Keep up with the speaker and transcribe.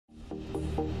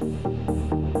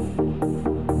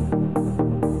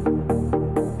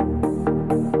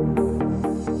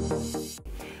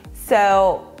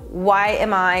So why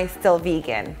am I still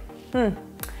vegan?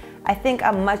 I think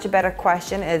a much better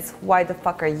question is, why the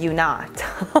fuck are you not?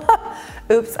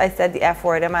 Oops, I said the F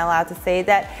word. Am I allowed to say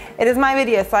that? It is my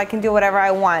video, so I can do whatever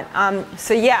I want.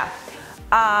 So yeah,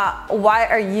 why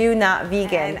are you not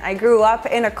vegan? I grew up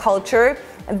in a culture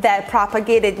that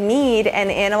propagated meat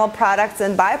and animal products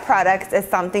and byproducts as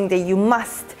something that you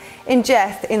must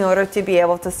ingest in order to be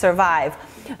able to survive.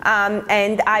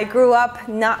 And I grew up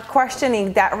not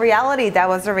questioning that reality. That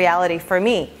was a reality for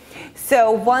me.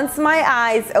 So once my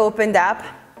eyes opened up,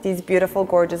 these beautiful,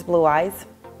 gorgeous blue eyes,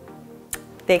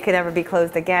 they could never be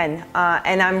closed again.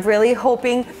 And I'm really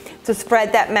hoping to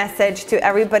spread that message to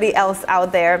everybody else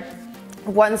out there.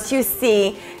 Once you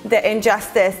see the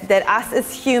injustice that us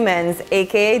as humans,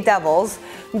 aka devils,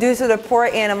 do to the poor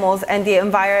animals and the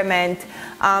environment,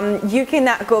 you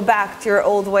cannot go back to your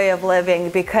old way of living,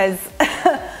 because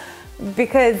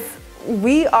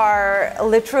we are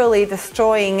literally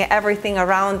destroying everything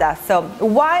around us. So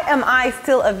why am I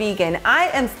still a vegan? I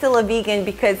am still a vegan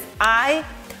because I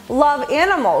love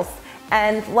animals,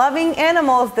 and loving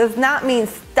animals does not mean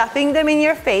stuffing them in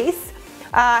your face.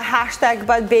 Hashtag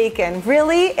but bacon.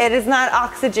 Really, it is not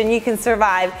oxygen you can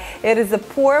survive. It is the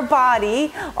poor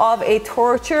body of a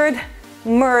tortured,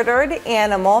 murdered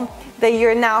animal that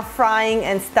you're now frying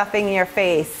and stuffing in your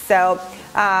face. So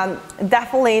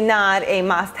definitely not a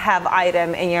must-have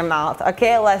item in your mouth.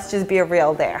 Okay, let's just be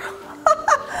real there.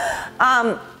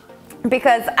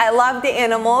 Because I love the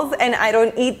animals and I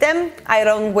don't eat them, I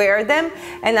don't wear them,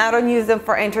 and I don't use them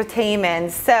for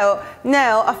entertainment. So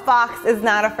no, a fox is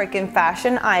not a freaking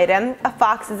fashion item. A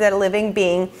fox is a living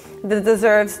being that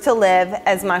deserves to live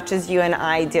as much as you and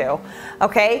I do.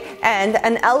 Okay? And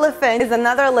an elephant is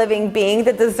another living being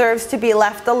that deserves to be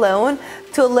left alone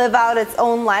to live out its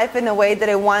own life in a way that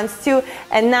it wants to,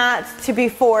 and not to be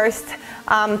forced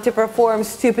to perform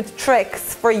stupid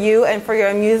tricks for you and for your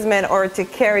amusement, or to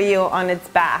carry you on its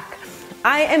back.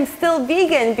 I am still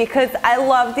vegan because I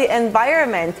love the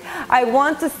environment. I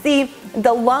want to see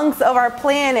the lungs of our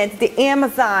planet, the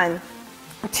Amazon,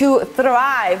 to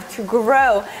thrive, to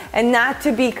grow, and not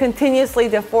to be continuously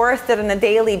deforested on a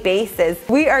daily basis.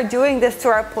 We are doing this to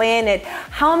our planet.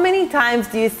 How many times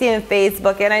do you see on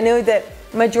Facebook, and I know that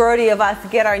majority of us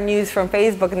get our news from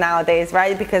Facebook nowadays,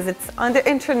 right? Because it's on the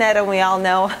internet and we all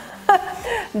know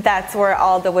that's where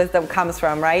all the wisdom comes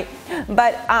from, right?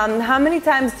 But how many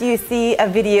times do you see a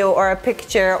video or a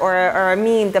picture or a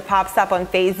meme that pops up on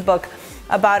Facebook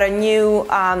about a new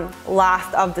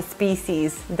last of the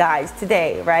species dies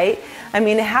today, right? I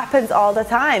mean, it happens all the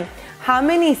time. How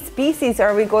many species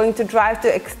are we going to drive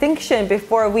to extinction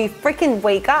before we freaking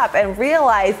wake up and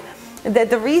realize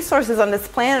that the resources on this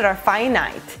planet are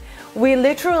finite? We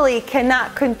literally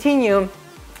cannot continue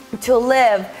to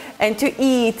live and to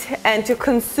eat and to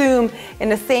consume in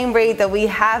the same rate that we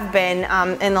have been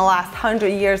in the last 100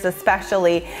 years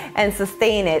especially, and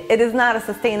sustain it. It is not a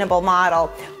sustainable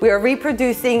model. We are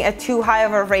reproducing at too high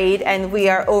of a rate, and we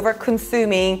are over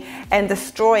consuming and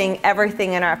destroying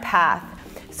everything in our path.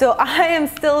 So I am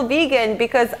still vegan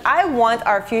because I want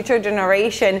our future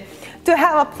generation to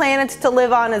have a planet to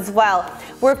live on as well.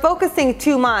 We're focusing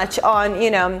too much on,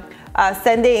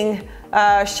 sending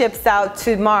ships out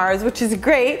to Mars, which is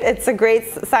great. It's a great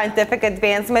scientific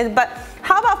advancement, but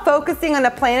how about focusing on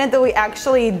a planet that we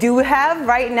actually do have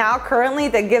right now, currently,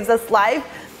 that gives us life,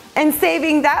 and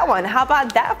saving that one? How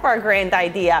about that for a grand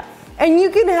idea? And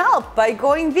you can help by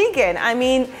going vegan. I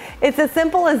mean, it's as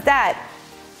simple as that.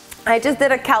 I just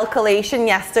did a calculation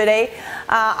yesterday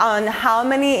on how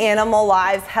many animal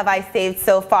lives have I saved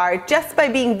so far just by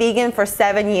being vegan for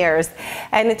 7 years.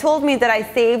 And it told me that I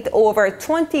saved over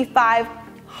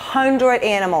 2,500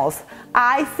 animals.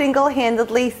 I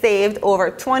single-handedly saved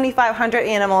over 2,500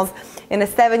 animals in the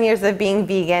 7 years of being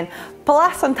vegan.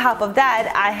 Plus, on top of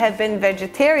that, I have been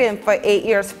vegetarian for 8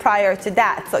 years prior to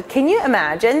that. So can you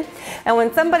imagine? And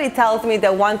when somebody tells me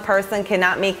that one person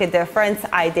cannot make a difference,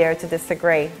 I dare to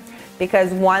disagree.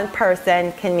 Because one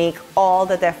person can make all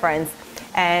the difference,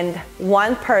 and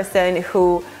one person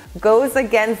who goes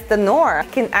against the norm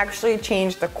can actually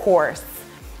change the course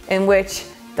in which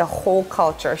the whole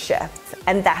culture shifts.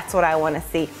 And that's what I want to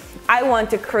see. I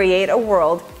want to create a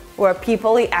world where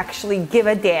people actually give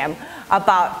a damn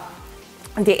about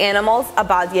the animals,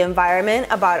 about the environment,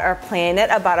 about our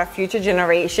planet, about our future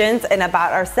generations, and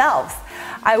about ourselves.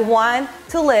 I want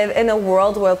to live in a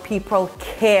world where people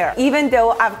care. Even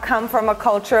though I've come from a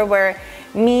culture where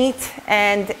meat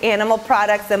and animal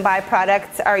products and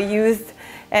byproducts are used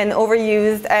and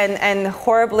overused and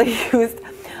horribly used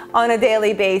on a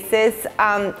daily basis.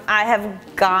 I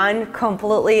have gone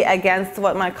completely against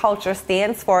what my culture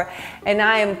stands for, and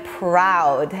I am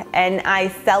proud and I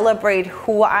celebrate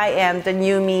who I am, the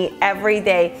new me, every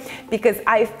day, because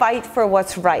I fight for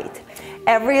what's right.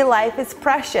 Every life is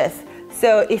precious.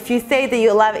 So if you say that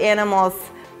you love animals,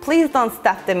 please don't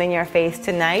stuff them in your face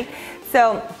tonight.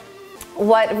 So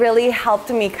what really helped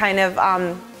me kind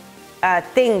of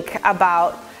think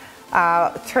about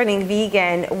turning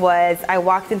vegan was I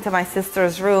walked into my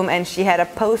sister's room and she had a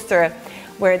poster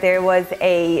where there was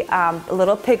a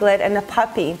little piglet and a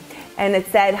puppy, and it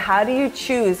said, how do you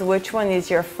choose which one is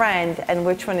your friend and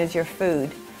which one is your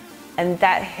food? And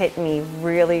that hit me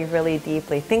really, really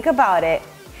deeply. Think about it.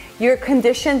 You're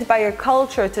conditioned by your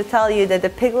culture to tell you that the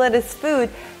piglet is food,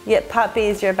 yet puppy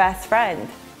is your best friend.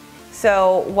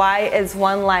 So why is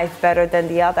one life better than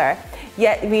the other?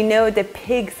 Yet we know that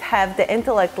pigs have the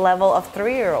intellect level of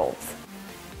 3-year-olds.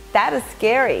 That is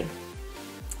scary.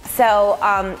 So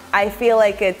I feel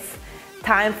like it's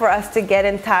time for us to get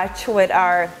in touch with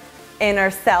our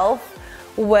inner self,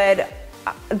 with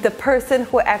the person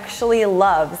who actually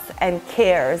loves and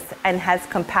cares and has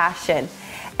compassion,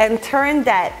 and turn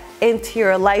that into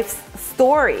your life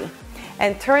story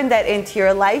and turn that into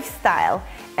your lifestyle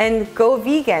and go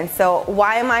vegan. So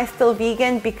why am I still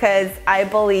vegan? Because I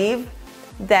believe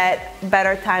that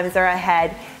better times are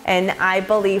ahead, and I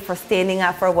believe for standing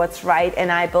up for what's right,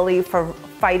 and I believe for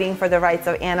fighting for the rights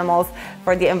of animals,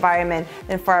 for the environment,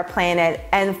 and for our planet,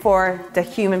 and for the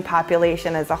human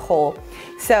population as a whole.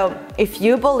 So if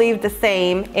you believe the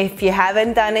same, if you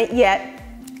haven't done it yet,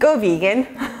 go vegan.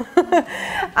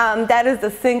 That is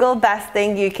the single best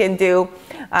thing you can do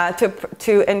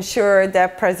to ensure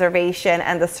the preservation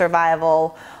and the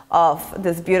survival of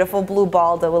this beautiful blue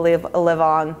ball that we live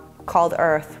on, called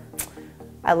Earth.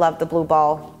 I love the blue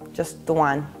ball, just the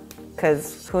one,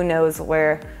 because who knows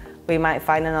where we might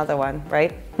find another one,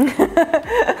 right?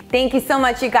 Thank you so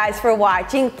much, you guys, for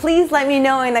watching. Please let me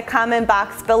know in the comment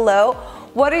box below,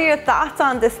 what are your thoughts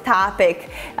on this topic?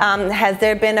 Has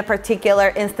there been a particular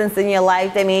instance in your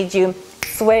life that made you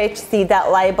switch, see that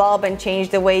light bulb, and change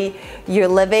the way you're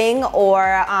living?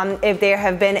 Or if there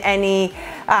have been any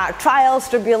trials,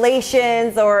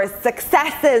 tribulations, or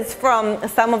successes from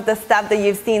some of the stuff that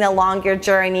you've seen along your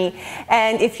journey.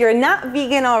 And if you're not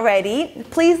vegan already,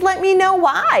 please let me know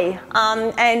why.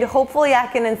 And hopefully I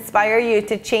can inspire you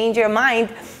to change your mind,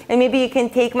 and maybe you can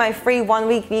take my free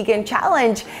 1-week vegan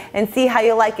challenge and see how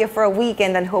you like it for a week,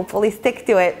 and then hopefully stick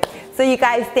to it. So you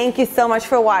guys, thank you so much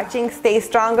for watching. Stay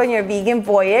strong on your vegan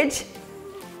voyage.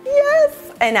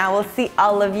 Yes! And I will see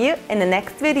all of you in the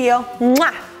next video.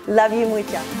 Mwah! Love you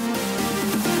mucho.